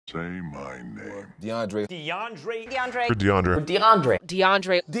Say my name. Deondre. Deondre. Deondre. Deondre.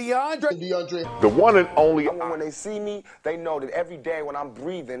 Deondre. Deondre. The one and only. When they see me, they know that every day when I'm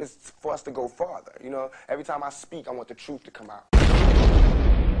breathing, it's for us to go farther. You know, every time I speak, I want the truth to come out.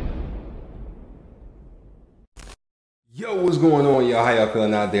 Yo, what's going on, y'all? How y'all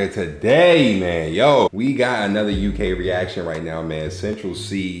feeling out there today, man? Yo, we got another UK reaction right now, man.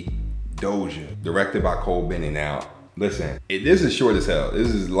 CentralCee, Doja, directed by Bennett. Now, listen, this is short as hell. This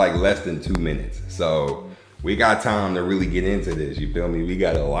is like less than 2 minutes. So we got time to really get into this, you feel me? We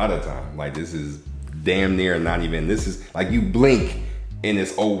got a lot of time. Like, this is damn near not even, this is like you blink and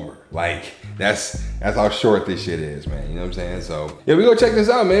it's over. Like, that's how short this shit is, man. You know what I'm saying? So yeah, we go check this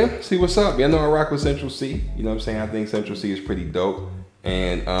out, man. See what's up. Y'all know I rock with CentralCee. You know what I'm saying? I think CentralCee is pretty dope.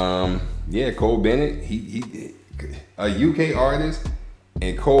 And yeah, Bennett, he a UK artist,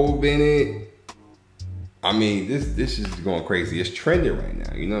 and Bennett, I mean, this is going crazy. It's trending right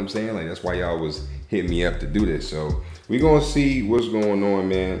now. You know what I'm saying? Like, that's why y'all was hitting me up to do this. So we gonna see what's going on,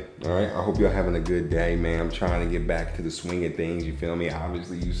 man. All right, I hope y'all having a good day, man. I'm trying to get back to the swing of things, you feel me?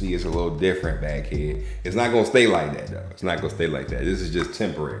 Obviously, you see it's a little different back here. It's not gonna stay like that, though. It's not gonna stay like that. This is just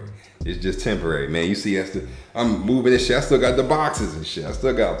temporary. It's just temporary, man. You see, I'm moving this shit. I still got the boxes and shit. I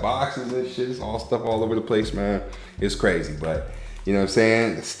still got boxes and shit. It's all stuff all over the place, man. It's crazy, but you know what I'm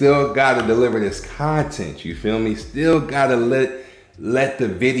saying? Still gotta deliver this content, you feel me? Still gotta let the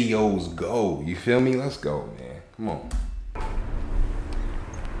videos go, you feel me? Let's go, man. Come on.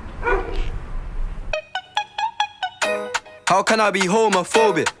 How can I be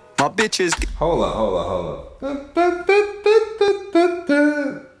homophobic? My bitch is... Hold up.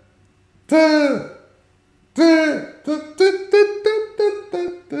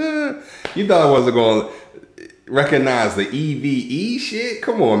 You thought I wasn't gonna recognize the EVE shit?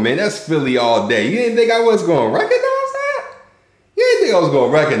 Come on, man, that's Philly all day. You didn't think I was gonna recognize that? You didn't think I was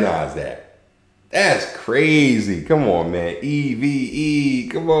gonna recognize that? That's crazy. Come on, man. EVE.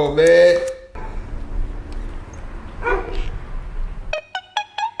 Come on, man.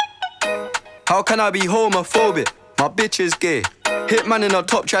 How can I be homophobic? My bitch is gay. Hitman in a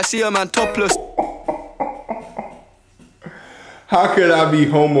top try, see a man topless. How could I be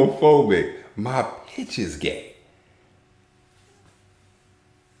homophobic? My bitch is gay.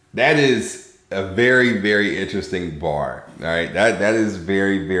 That is a very, very interesting bar. All right, that is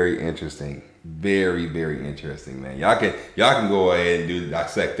very, very interesting. Very, very interesting, man. Y'all can go ahead and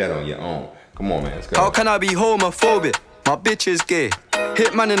dissect that on your own. Come on, man. Let's go. How can I be homophobic? My bitch is gay.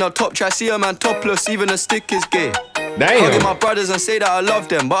 Hitman in a top try, see a man topless, even a stick is gay. Damn. Hugging my brothers and say that I love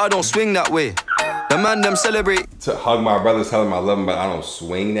them, but I don't swing that way. The man them celebrate. To hug my brothers, tell them I love them, but I don't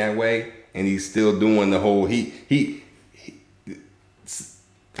swing that way. And he's still doing the whole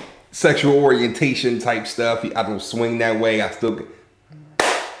sexual orientation type stuff. I don't swing that way. I still.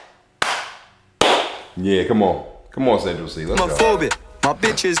 Yeah, come on, CentralCee. Let's homophobic. My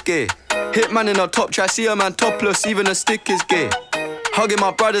bitch is gay. Hitman in a top try, see a man topless, even a stick is gay. Hugging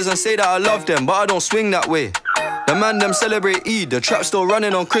my brothers and say that I love them, but I don't swing that way. The man them celebrate Eid, the trap still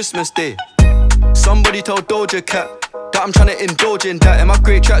running on Christmas Day. Somebody told Doja Cat that I'm trying to indulge in that. And my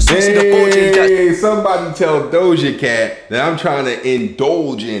great tracks, you see the bulge in that. Hey, somebody tell Doja Cat that I'm trying to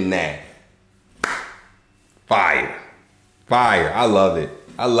indulge in that. Fire. I love it.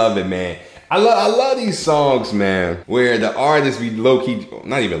 I love it, man. I love these songs, man, where the artists be low-key,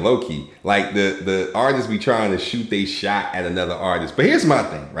 not even low-key, like the artists be trying to shoot they shot at another artist. But here's my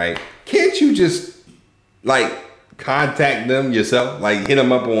thing, right? Can't you just, like, contact them yourself? Like, hit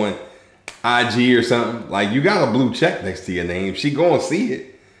them up on IG or something? Like, you got a blue check next to your name. She gonna see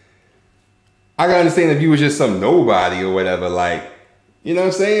it. I can understand if you was just some nobody or whatever, like, you know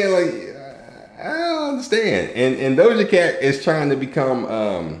what I'm saying? Like, I don't understand. And Doja Cat is trying to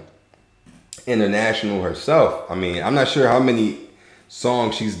become, international herself. I mean, I'm not sure how many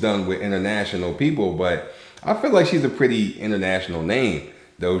songs she's done with international people, but I feel like she's a pretty international name,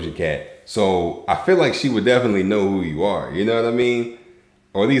 Doja Cat. So I feel like she would definitely know who you are. You know what I mean?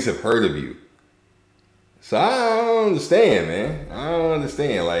 Or at least have heard of you. So I don't understand, man. I don't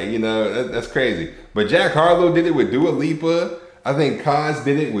understand. Like, you know, that's crazy. But Jack Harlow did it with Dua Lipa. I think Kaz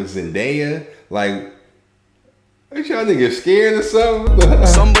did it with Zendaya. Like, are y'all niggas scared or something?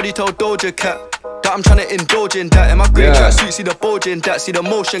 Somebody told Doja Cat that I'm trying to indulge in that. And my great track suit, see the bulge in that. See the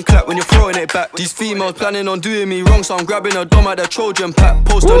motion clap when you're throwing it back. These females planning on doing me wrong, so I'm grabbing a dom at the Trojan pack.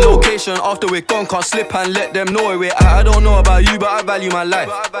 Post the location after we're gone, can't slip and let them know where we're at. I don't know about you, but I value my life.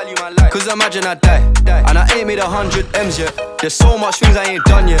 Cause imagine I die, and I ain't made 100 M's yet. There's so much things I ain't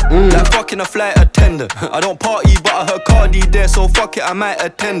done yet. Like fucking a flight attendant. I don't party, but I heard Cardi there, so fuck it, I might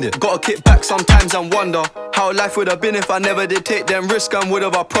attend it. Gotta kick back sometimes and wonder how life would have been if I never did take them risks and would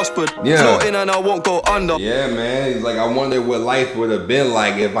have I prospered. Yeah. Floating and I won't go under. Yeah, man. He's like, I wonder what life would have been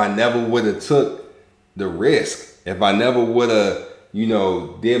like if I never would have took the risk. If I never would have, you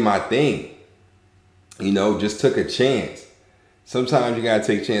know, did my thing. You know, just took a chance. Sometimes you gotta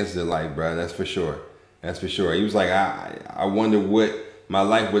take chances in life, bro. That's for sure. That's for sure. He was like, I wonder what my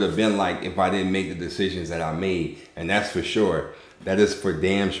life would have been like if I didn't make the decisions that I made. And that's for sure. That is for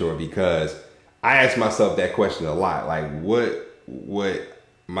damn sure, because I ask myself that question a lot. Like, what would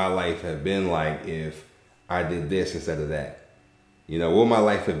my life have been like if I did this instead of that? You know, what would my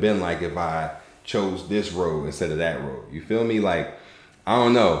life have been like if I chose this road instead of that road? You feel me? Like, I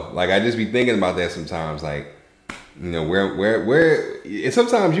don't know. Like, I just be thinking about that sometimes. Like, you know, where, and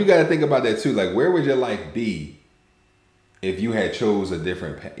sometimes you got to think about that too. Like, where would your life be if you had chose a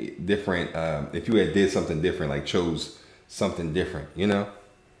different, if you had did something different, like chose something different, you know?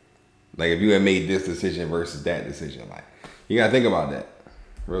 Like, if you had made this decision versus that decision, like, you got to think about that.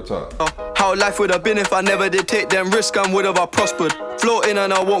 Real talk. How life would have been if I never did take them risks and would have I prospered. Floating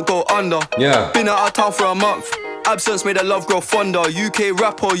and I won't go under. Yeah. Been out of town for a month. Absence made the love grow fonder. UK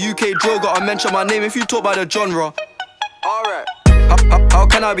rapper, UK drill, gotta mention my name if you talk about the genre. Alright. How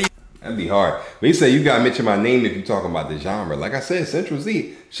can I be? That'd be hard. But he said you gotta mention my name if you talking about the genre. Like I said,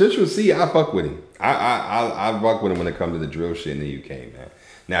 CentralCee, I fuck with him. I fuck with him when it comes to the drill shit in the UK, man.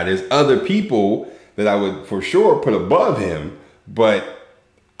 Now there's other people that I would for sure put above him, but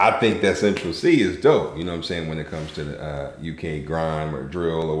I think that CentralCee is dope. You know what I'm saying? When it comes to the UK grime or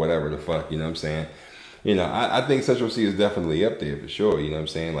drill or whatever the fuck, you know what I'm saying? You know, I think CentralCee is definitely up there for sure. You know what I'm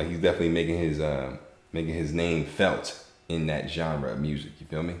saying? Like, he's definitely making his name felt in that genre of music. You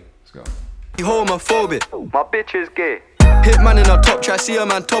feel me? Let's go. Homophobic. My bitch is gay. Hitman in a top try, see a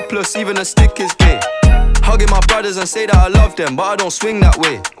man topless, even a stick is gay. Hugging my brothers and say that I love them, but I don't swing that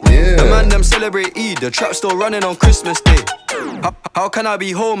way. Yeah. The man them celebrate Eid, the trap still running on Christmas Day. How can I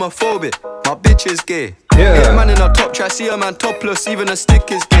be homophobic? My bitch is gay. Yeah. Hitman in a top try, see a man topless, even a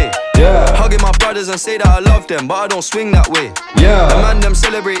stick is gay. Yeah. Hugging my brothers and say that I love them, but I don't swing that way. Yeah. The man them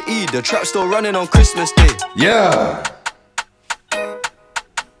celebrate Eid, the trap still running on Christmas Day. Yeah.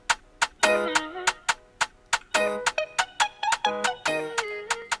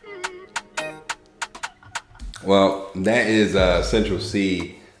 Well, that is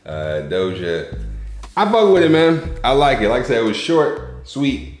CentralCee, Doja. I fuck with it, man. I like it. Like I said, it was short,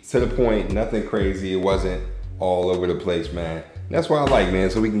 sweet, to the point, nothing crazy. It wasn't all over the place, man. That's what I like, man,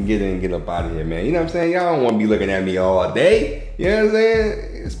 so we can get in and get up out of here, man. You know what I'm saying? Y'all don't want to be looking at me all day. You know what I'm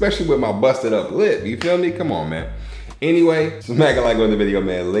saying? Especially with my busted up lip. You feel me? Come on, man. Anyway, smack a like on the video,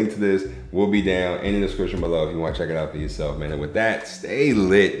 man. Link to this will be down in the description below if you want to check it out for yourself, man. And with that, stay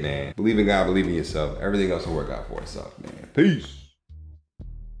lit, man. Believe in God, believe in yourself. Everything else will work out for itself, man. Peace.